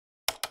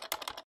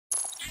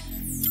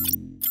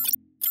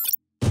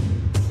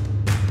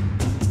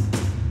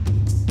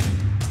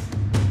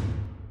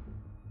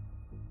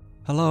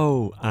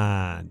Hello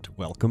and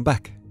welcome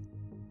back.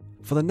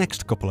 For the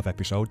next couple of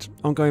episodes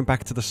I'm going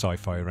back to the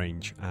sci-fi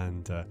range,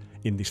 and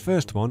in this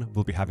first one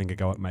we'll be having a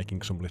go at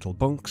making some little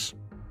bunks,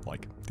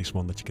 like this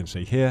one that you can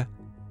see here,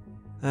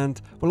 and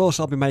we'll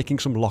also be making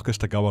some lockers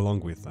to go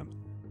along with them.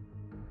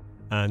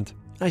 And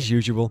as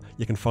usual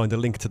you can find a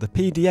link to the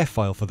PDF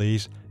file for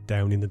these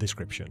down in the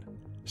description.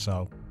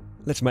 So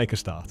let's make a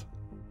start.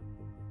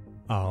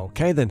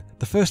 Okay then,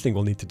 the first thing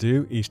we'll need to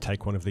do is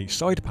take one of these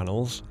side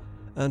panels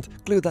and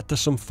glue that to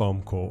some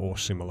foam core or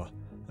similar.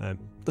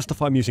 The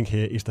stuff I'm using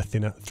here is the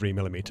thinner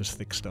 3mm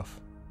thick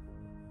stuff.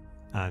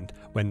 And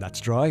when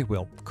that's dry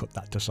we'll cut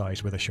that to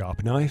size with a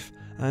sharp knife,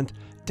 and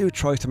do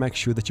try to make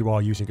sure that you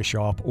are using a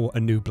sharp or a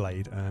new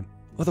blade,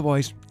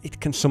 otherwise it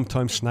can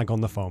sometimes snag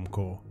on the foam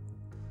core.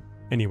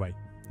 Anyway,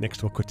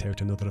 next we'll cut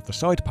out another of the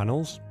side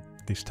panels,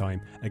 this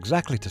time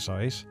exactly to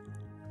size,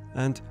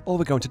 and all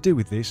we're going to do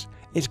with this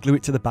is glue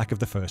it to the back of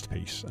the first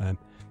piece,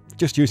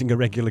 just using a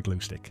regular glue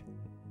stick,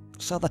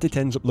 so that it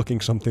ends up looking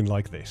something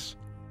like this.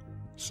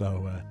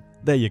 So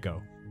there you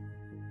go.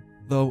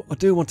 Though I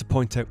do want to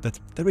point out that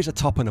there is a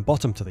top and a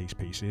bottom to these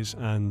pieces,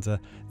 and the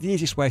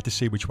easiest way to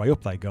see which way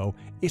up they go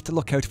is to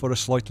look out for a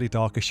slightly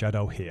darker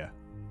shadow here.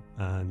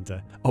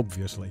 And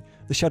obviously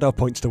the shadow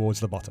points towards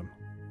the bottom.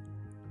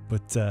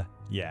 But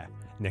yeah,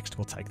 next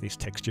we'll take this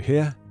texture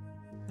here,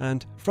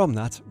 and from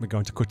that we're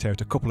going to cut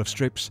out a couple of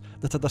strips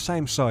that are the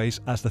same size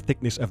as the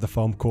thickness of the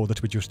foam core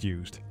that we just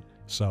used.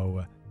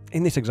 So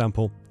in this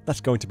example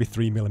that's going to be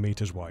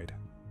 3mm wide.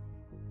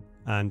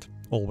 And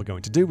all we're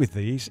going to do with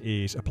these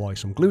is apply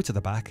some glue to the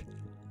back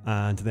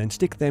and then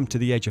stick them to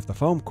the edge of the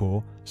foam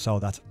core so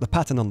that the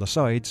pattern on the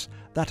sides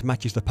that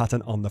matches the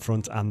pattern on the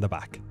front and the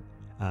back.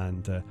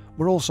 And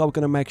we're also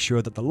going to make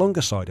sure that the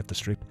longer side of the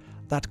strip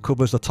that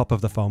covers the top of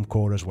the foam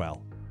core as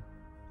well.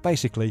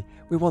 Basically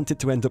we want it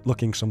to end up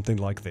looking something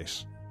like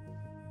this.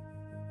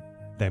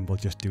 Then we'll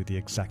just do the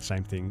exact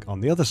same thing on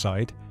the other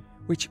side,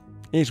 which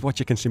is what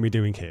you can see me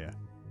doing here.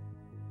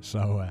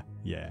 So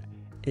yeah,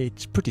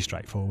 it's pretty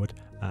straightforward,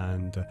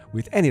 and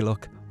with any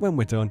luck, when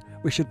we're done,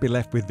 we should be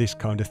left with this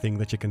kind of thing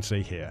that you can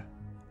see here.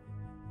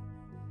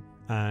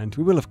 And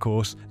we will of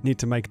course need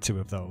to make two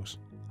of those,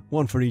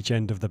 one for each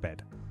end of the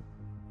bed.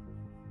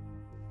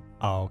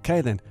 Okay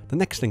then, the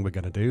next thing we're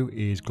going to do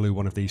is glue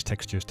one of these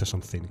textures to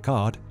some thin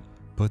card,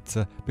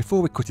 but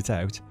before we cut it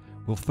out,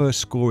 we'll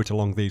first score it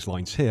along these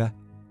lines here,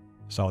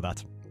 so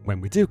that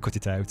when we do cut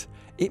it out,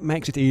 it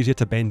makes it easier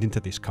to bend into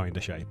this kind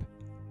of shape.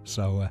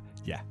 So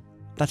yeah,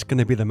 that's going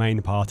to be the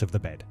main part of the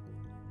bed.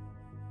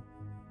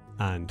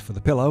 And for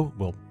the pillow,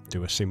 we'll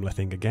do a similar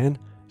thing again,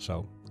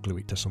 so glue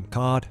it to some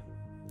card,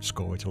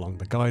 score it along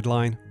the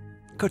guideline,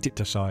 cut it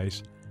to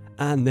size,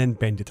 and then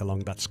bend it along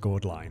that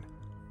scored line.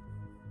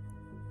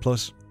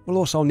 Plus, we'll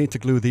also need to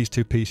glue these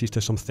two pieces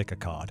to some thicker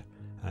card.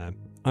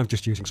 I'm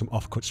just using some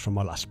offcuts from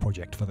my last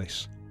project for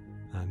this,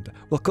 and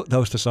we'll cut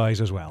those to size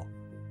as well.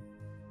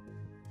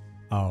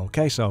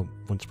 Okay, so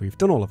once we've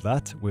done all of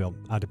that, we'll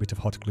add a bit of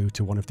hot glue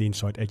to one of the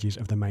inside edges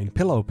of the main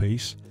pillow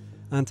piece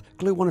and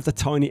glue one of the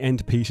tiny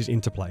end pieces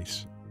into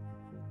place.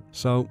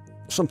 So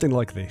something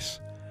like this.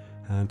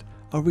 And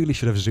I really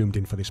should have zoomed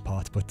in for this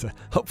part, but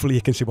hopefully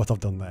you can see what I've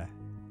done there.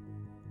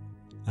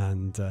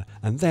 And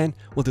then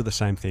we'll do the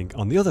same thing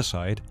on the other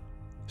side,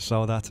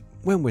 so that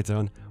when we're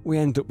done we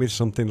end up with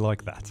something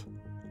like that.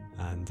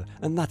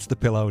 And that's the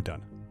pillow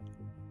done.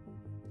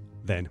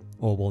 Then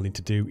all we'll need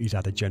to do is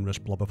add a generous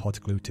blob of hot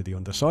glue to the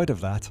underside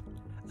of that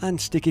and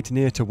stick it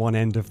near to one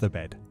end of the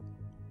bed,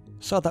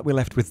 so that we're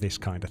left with this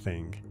kind of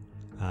thing.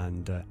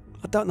 And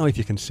I don't know if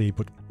you can see,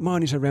 but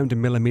mine is around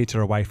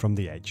 1mm away from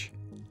the edge.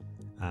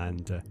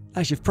 And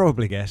as you've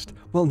probably guessed,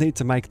 we'll need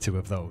to make two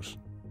of those.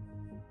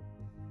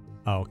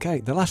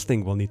 Okay, the last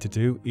thing we'll need to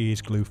do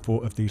is glue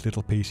 4 of these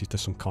little pieces to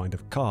some kind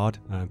of card,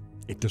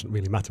 it doesn't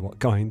really matter what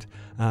kind,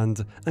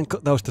 and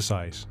cut those to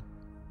size.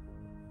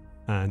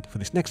 And for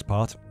this next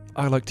part,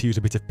 I like to use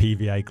a bit of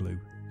PVA glue,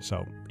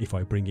 so if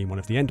I bring in one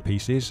of the end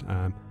pieces,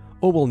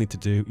 all we'll need to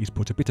do is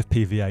put a bit of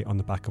PVA on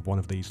the back of one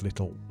of these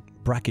little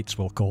brackets,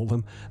 we'll call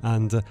them,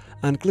 and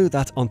glue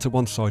that onto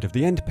one side of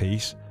the end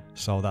piece,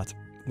 so that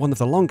one of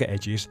the longer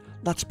edges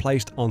that's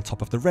placed on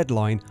top of the red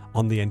line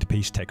on the end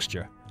piece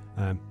texture,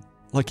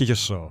 like you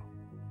just saw.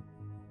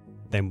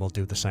 Then we'll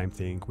do the same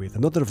thing with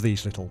another of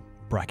these little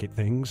bracket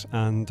things,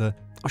 and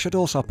I should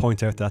also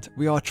point out that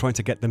we are trying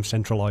to get them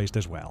centralised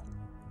as well.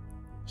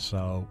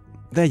 So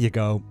there you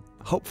go,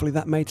 hopefully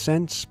that made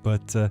sense,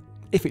 but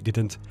if it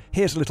didn't,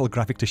 here's a little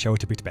graphic to show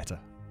it a bit better.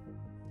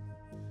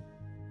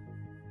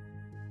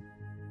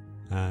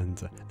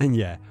 And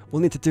yeah,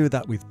 we'll need to do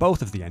that with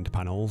both of the end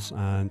panels,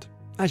 and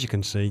as you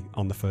can see,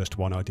 on the first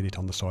one I did it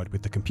on the side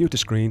with the computer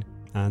screen,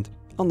 and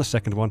on the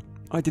second one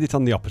I did it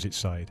on the opposite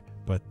side,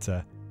 but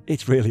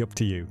it's really up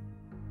to you.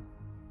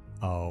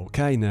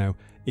 Okay, now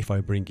if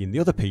I bring in the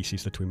other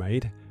pieces that we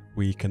made,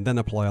 we can then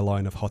apply a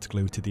line of hot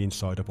glue to the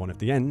inside of one of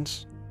the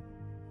ends.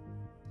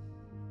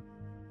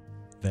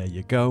 There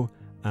you go,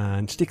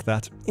 and stick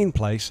that in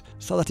place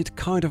so that it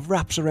kind of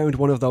wraps around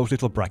one of those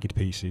little bracket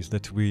pieces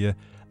that we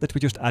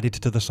just added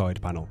to the side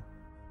panel.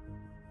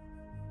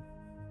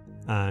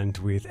 And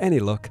with any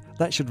luck,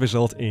 that should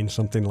result in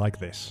something like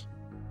this.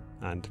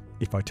 And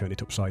if I turn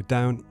it upside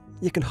down,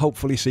 you can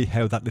hopefully see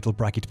how that little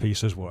bracket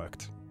piece has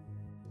worked.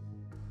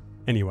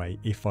 Anyway,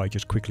 if I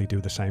just quickly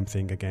do the same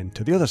thing again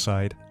to the other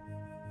side,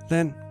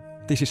 then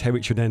this is how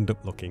it should end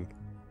up looking.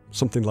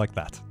 Something like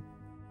that.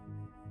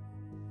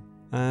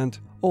 And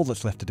all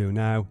that's left to do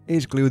now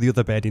is glue the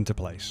other bed into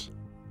place.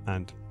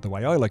 And the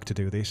way I like to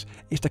do this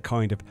is to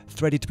kind of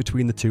thread it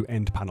between the two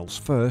end panels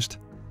first,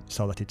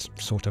 so that it's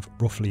sort of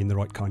roughly in the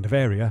right kind of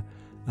area,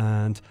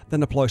 and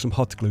then apply some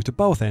hot glue to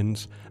both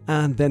ends,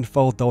 and then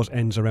fold those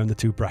ends around the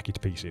two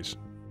bracket pieces.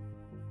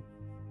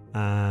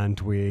 And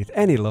with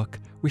any luck,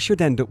 we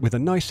should end up with a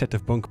nice set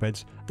of bunk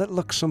beds that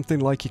looks something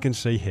like you can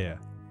see here.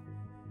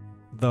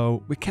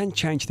 Though we can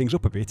change things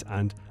up a bit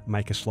and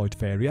make a slight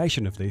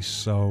variation of this,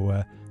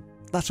 so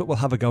that's what we'll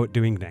have a go at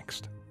doing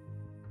next.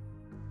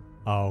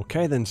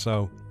 Okay then,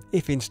 so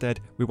if instead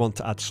we want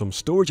to add some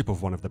storage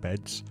above one of the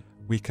beds,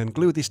 we can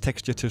glue this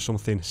texture to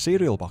something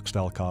cereal box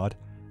style card,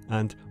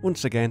 and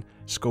once again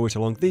score it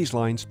along these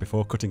lines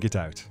before cutting it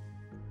out.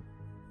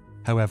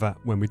 However,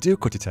 when we do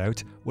cut it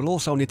out, we'll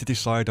also need to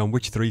decide on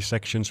which 3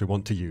 sections we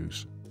want to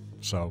use.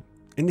 So,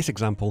 in this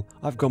example,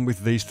 I've gone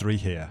with these 3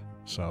 here,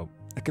 so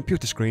a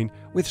computer screen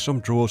with some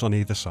drawers on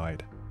either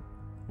side,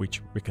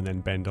 which we can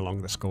then bend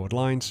along the scored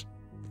lines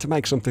to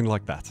make something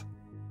like that.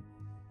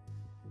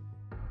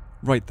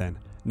 Right then,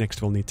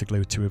 next we'll need to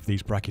glue 2 of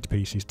these bracket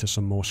pieces to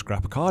some more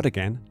scrap card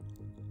again,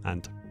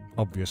 and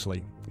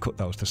obviously cut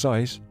those to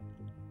size.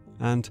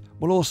 And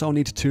we'll also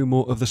need 2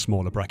 more of the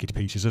smaller bracket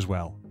pieces as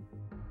well.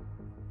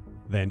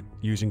 Then,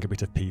 using a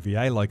bit of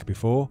PVA like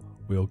before,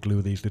 we'll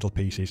glue these little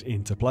pieces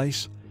into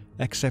place,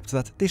 except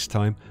that this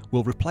time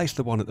we'll replace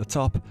the one at the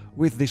top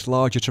with this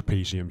larger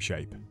trapezium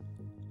shape.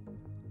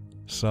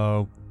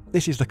 So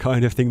this is the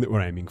kind of thing that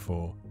we're aiming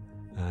for,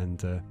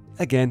 and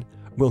again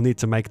we'll need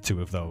to make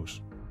 2 of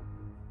those.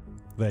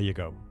 There you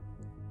go.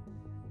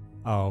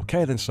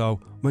 Okay then, so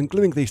when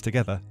gluing these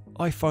together,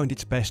 I find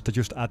it's best to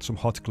just add some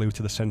hot glue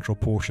to the central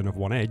portion of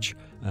one edge,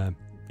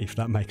 if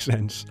that makes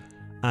sense,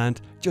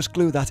 and just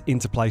glue that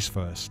into place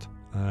first.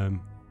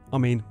 I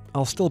mean,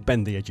 I'll still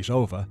bend the edges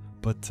over,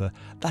 but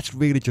that's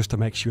really just to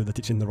make sure that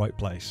it's in the right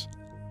place.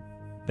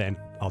 Then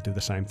I'll do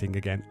the same thing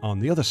again on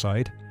the other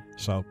side,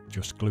 so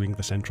just gluing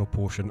the central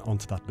portion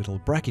onto that little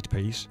bracket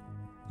piece,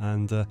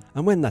 and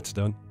when that's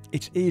done,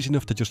 it's easy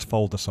enough to just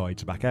fold the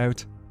sides back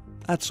out,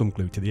 add some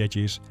glue to the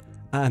edges,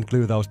 and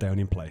glue those down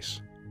in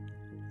place.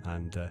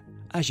 And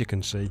as you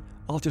can see,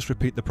 I'll just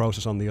repeat the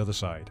process on the other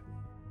side.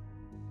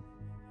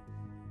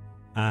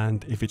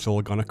 And if it's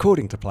all gone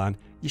according to plan,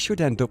 you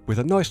should end up with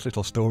a nice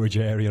little storage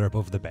area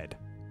above the bed.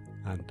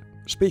 And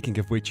speaking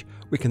of which,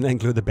 we can then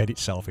glue the bed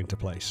itself into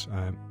place,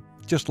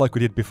 just like we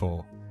did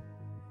before.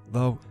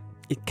 Though,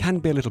 it can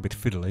be a little bit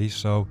fiddly,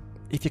 so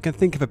if you can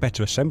think of a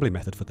better assembly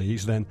method for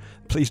these, then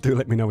please do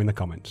let me know in the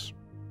comments.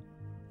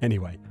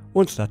 Anyway,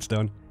 once that's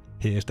done,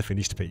 here's the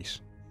finished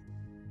piece.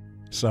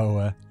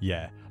 So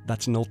yeah,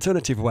 that's an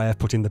alternative way of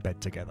putting the bed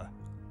together.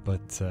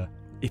 But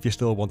if you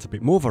still want a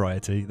bit more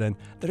variety, then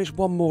there is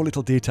one more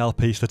little detail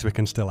piece that we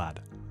can still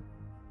add.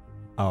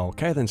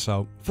 Okay then,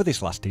 so for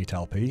this last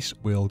detail piece,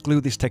 we'll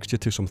glue this texture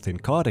to some thin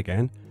card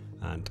again,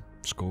 and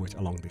score it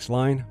along this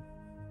line,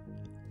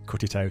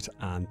 cut it out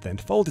and then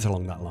fold it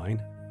along that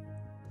line.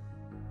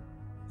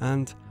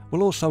 And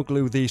we'll also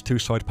glue these 2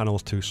 side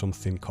panels to some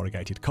thin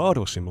corrugated card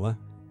or similar,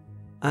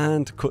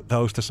 and cut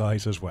those to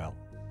size as well.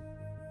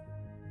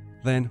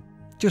 Then,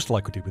 just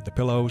like we did with the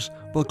pillows,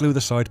 we'll glue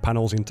the side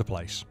panels into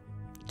place,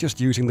 just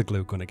using the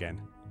glue gun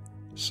again.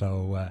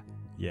 So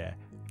yeah,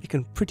 you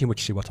can pretty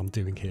much see what I'm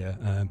doing here.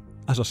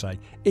 As I say,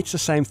 it's the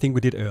same thing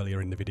we did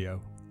earlier in the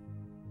video.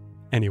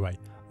 Anyway,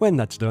 when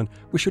that's done,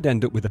 we should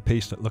end up with a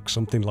piece that looks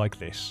something like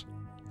this.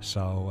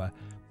 So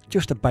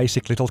just a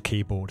basic little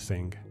keyboard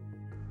thing.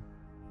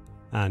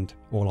 And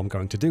all I'm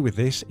going to do with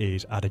this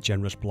is add a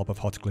generous blob of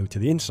hot glue to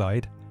the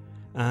inside,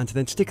 and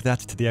then stick that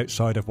to the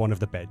outside of one of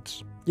the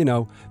beds, you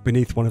know,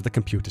 beneath one of the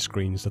computer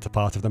screens that are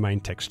part of the main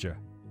texture.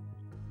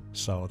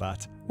 So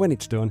that, when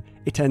it's done,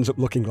 it ends up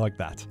looking like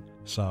that.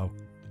 So,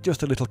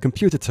 just a little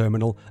computer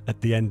terminal at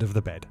the end of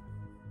the bed.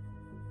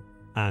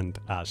 And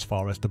as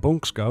far as the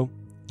bunks go,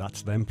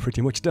 that's them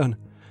pretty much done.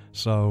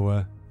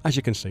 So, as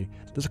you can see,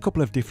 there's a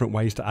couple of different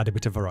ways to add a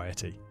bit of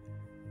variety.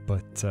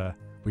 But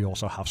we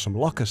also have some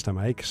lockers to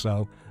make,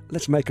 so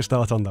let's make a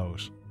start on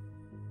those.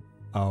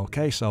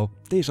 Okay, so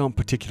these aren't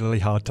particularly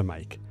hard to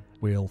make.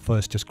 We'll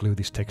first just glue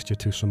this texture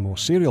to some more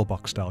cereal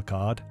box style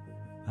card,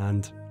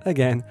 and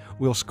again,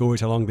 we'll score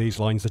it along these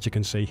lines that you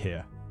can see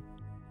here.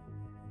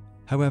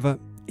 However,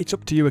 it's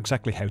up to you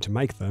exactly how to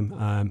make them.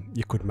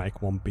 You could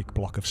make one big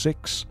block of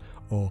 6,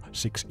 or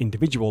 6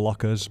 individual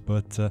lockers,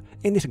 but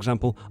in this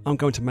example, I'm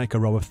going to make a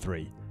row of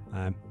 3.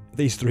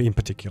 These 3 in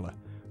particular,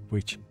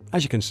 which,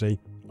 as you can see,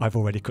 I've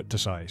already cut to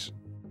size.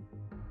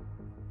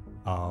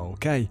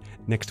 Okay,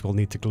 next we'll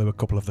need to glue a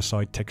couple of the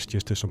side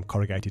textures to some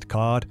corrugated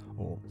card,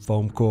 or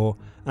foam core,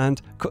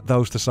 and cut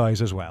those to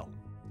size as well.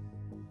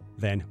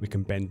 Then we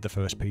can bend the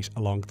first piece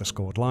along the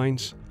scored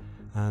lines,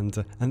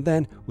 and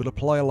then we'll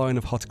apply a line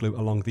of hot glue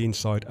along the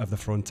inside of the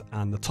front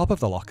and the top of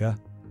the locker,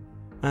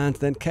 and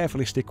then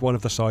carefully stick one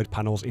of the side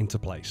panels into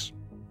place,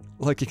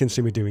 like you can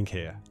see me doing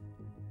here.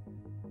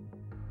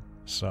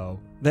 So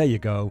there you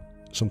go,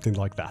 something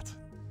like that.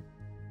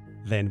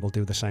 Then we'll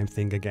do the same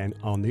thing again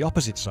on the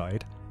opposite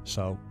side,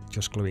 so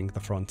just gluing the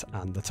front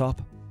and the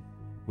top,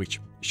 which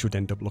should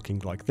end up looking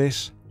like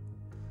this.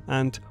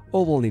 And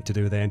all we'll need to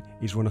do then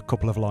is run a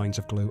couple of lines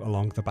of glue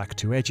along the back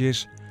two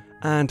edges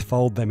and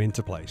fold them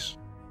into place.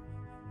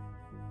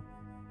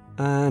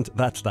 And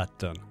that's that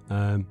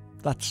done.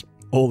 That's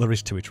all there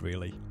is to it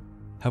really.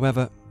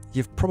 However,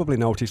 you've probably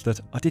noticed that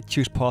I did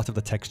choose part of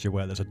the texture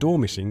where there's a door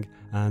missing,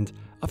 and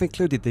I've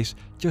included this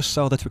just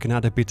so that we can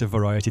add a bit of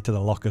variety to the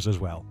lockers as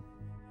well.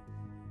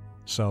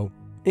 So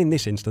in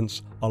this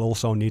instance, I'll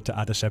also need to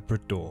add a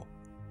separate door.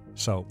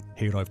 So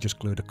here I've just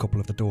glued a couple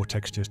of the door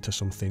textures to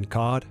some thin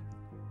card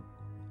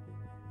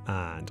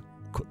and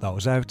cut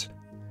those out.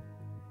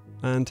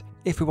 And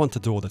if we want a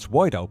door that's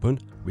wide open,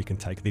 we can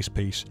take this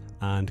piece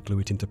and glue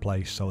it into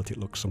place so that it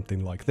looks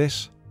something like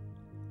this.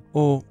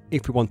 Or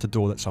if we want a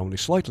door that's only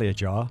slightly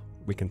ajar,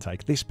 we can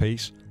take this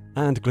piece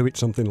and glue it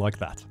something like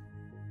that.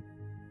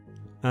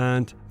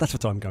 And that's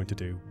what I'm going to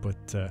do,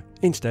 but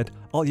instead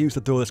I'll use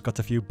the door that's got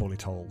a few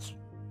bullet holes.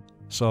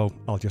 So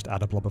I'll just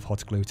add a blob of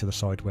hot glue to the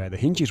side where the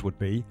hinges would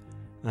be,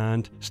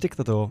 and stick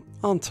the door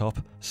on top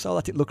so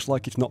that it looks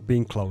like it's not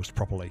being closed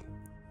properly.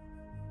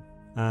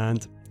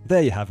 And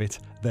there you have it,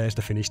 there's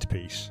the finished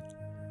piece.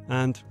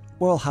 And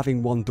while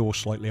having one door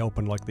slightly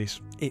open like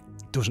this, it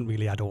doesn't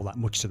really add all that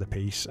much to the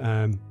piece.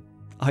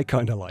 I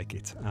kinda like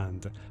it,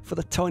 and for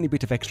the tiny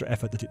bit of extra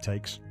effort that it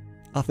takes,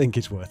 I think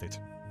it's worth it.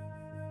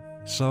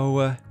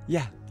 So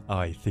yeah,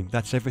 I think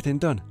that's everything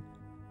done.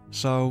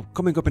 So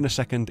coming up in a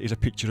second is a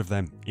picture of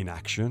them in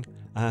action,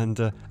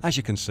 and as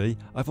you can see,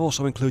 I've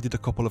also included a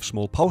couple of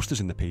small posters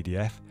in the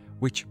PDF,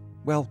 which,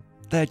 well,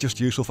 they're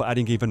just useful for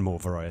adding even more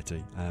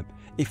variety,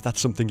 if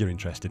that's something you're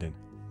interested in.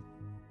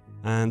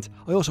 And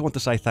I also want to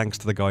say thanks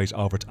to the guys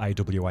over at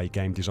AWA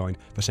Game Design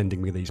for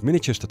sending me these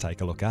miniatures to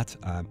take a look at.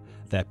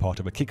 They're part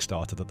of a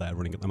Kickstarter that they're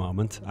running at the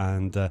moment,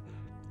 and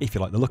if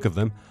you like the look of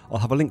them, I'll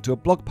have a link to a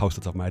blog post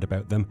that I've made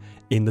about them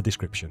in the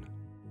description.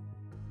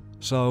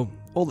 So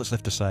all that's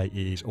left to say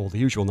is all the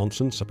usual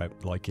nonsense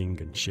about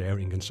liking and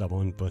sharing and so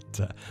on,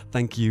 but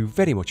thank you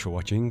very much for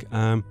watching.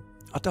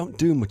 I don't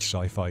do much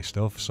sci-fi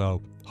stuff,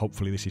 so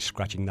hopefully this is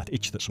scratching that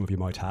itch that some of you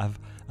might have,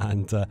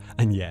 and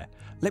yeah,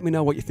 let me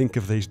know what you think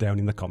of these down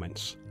in the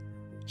comments.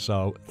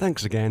 So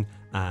thanks again,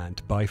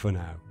 and bye for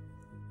now.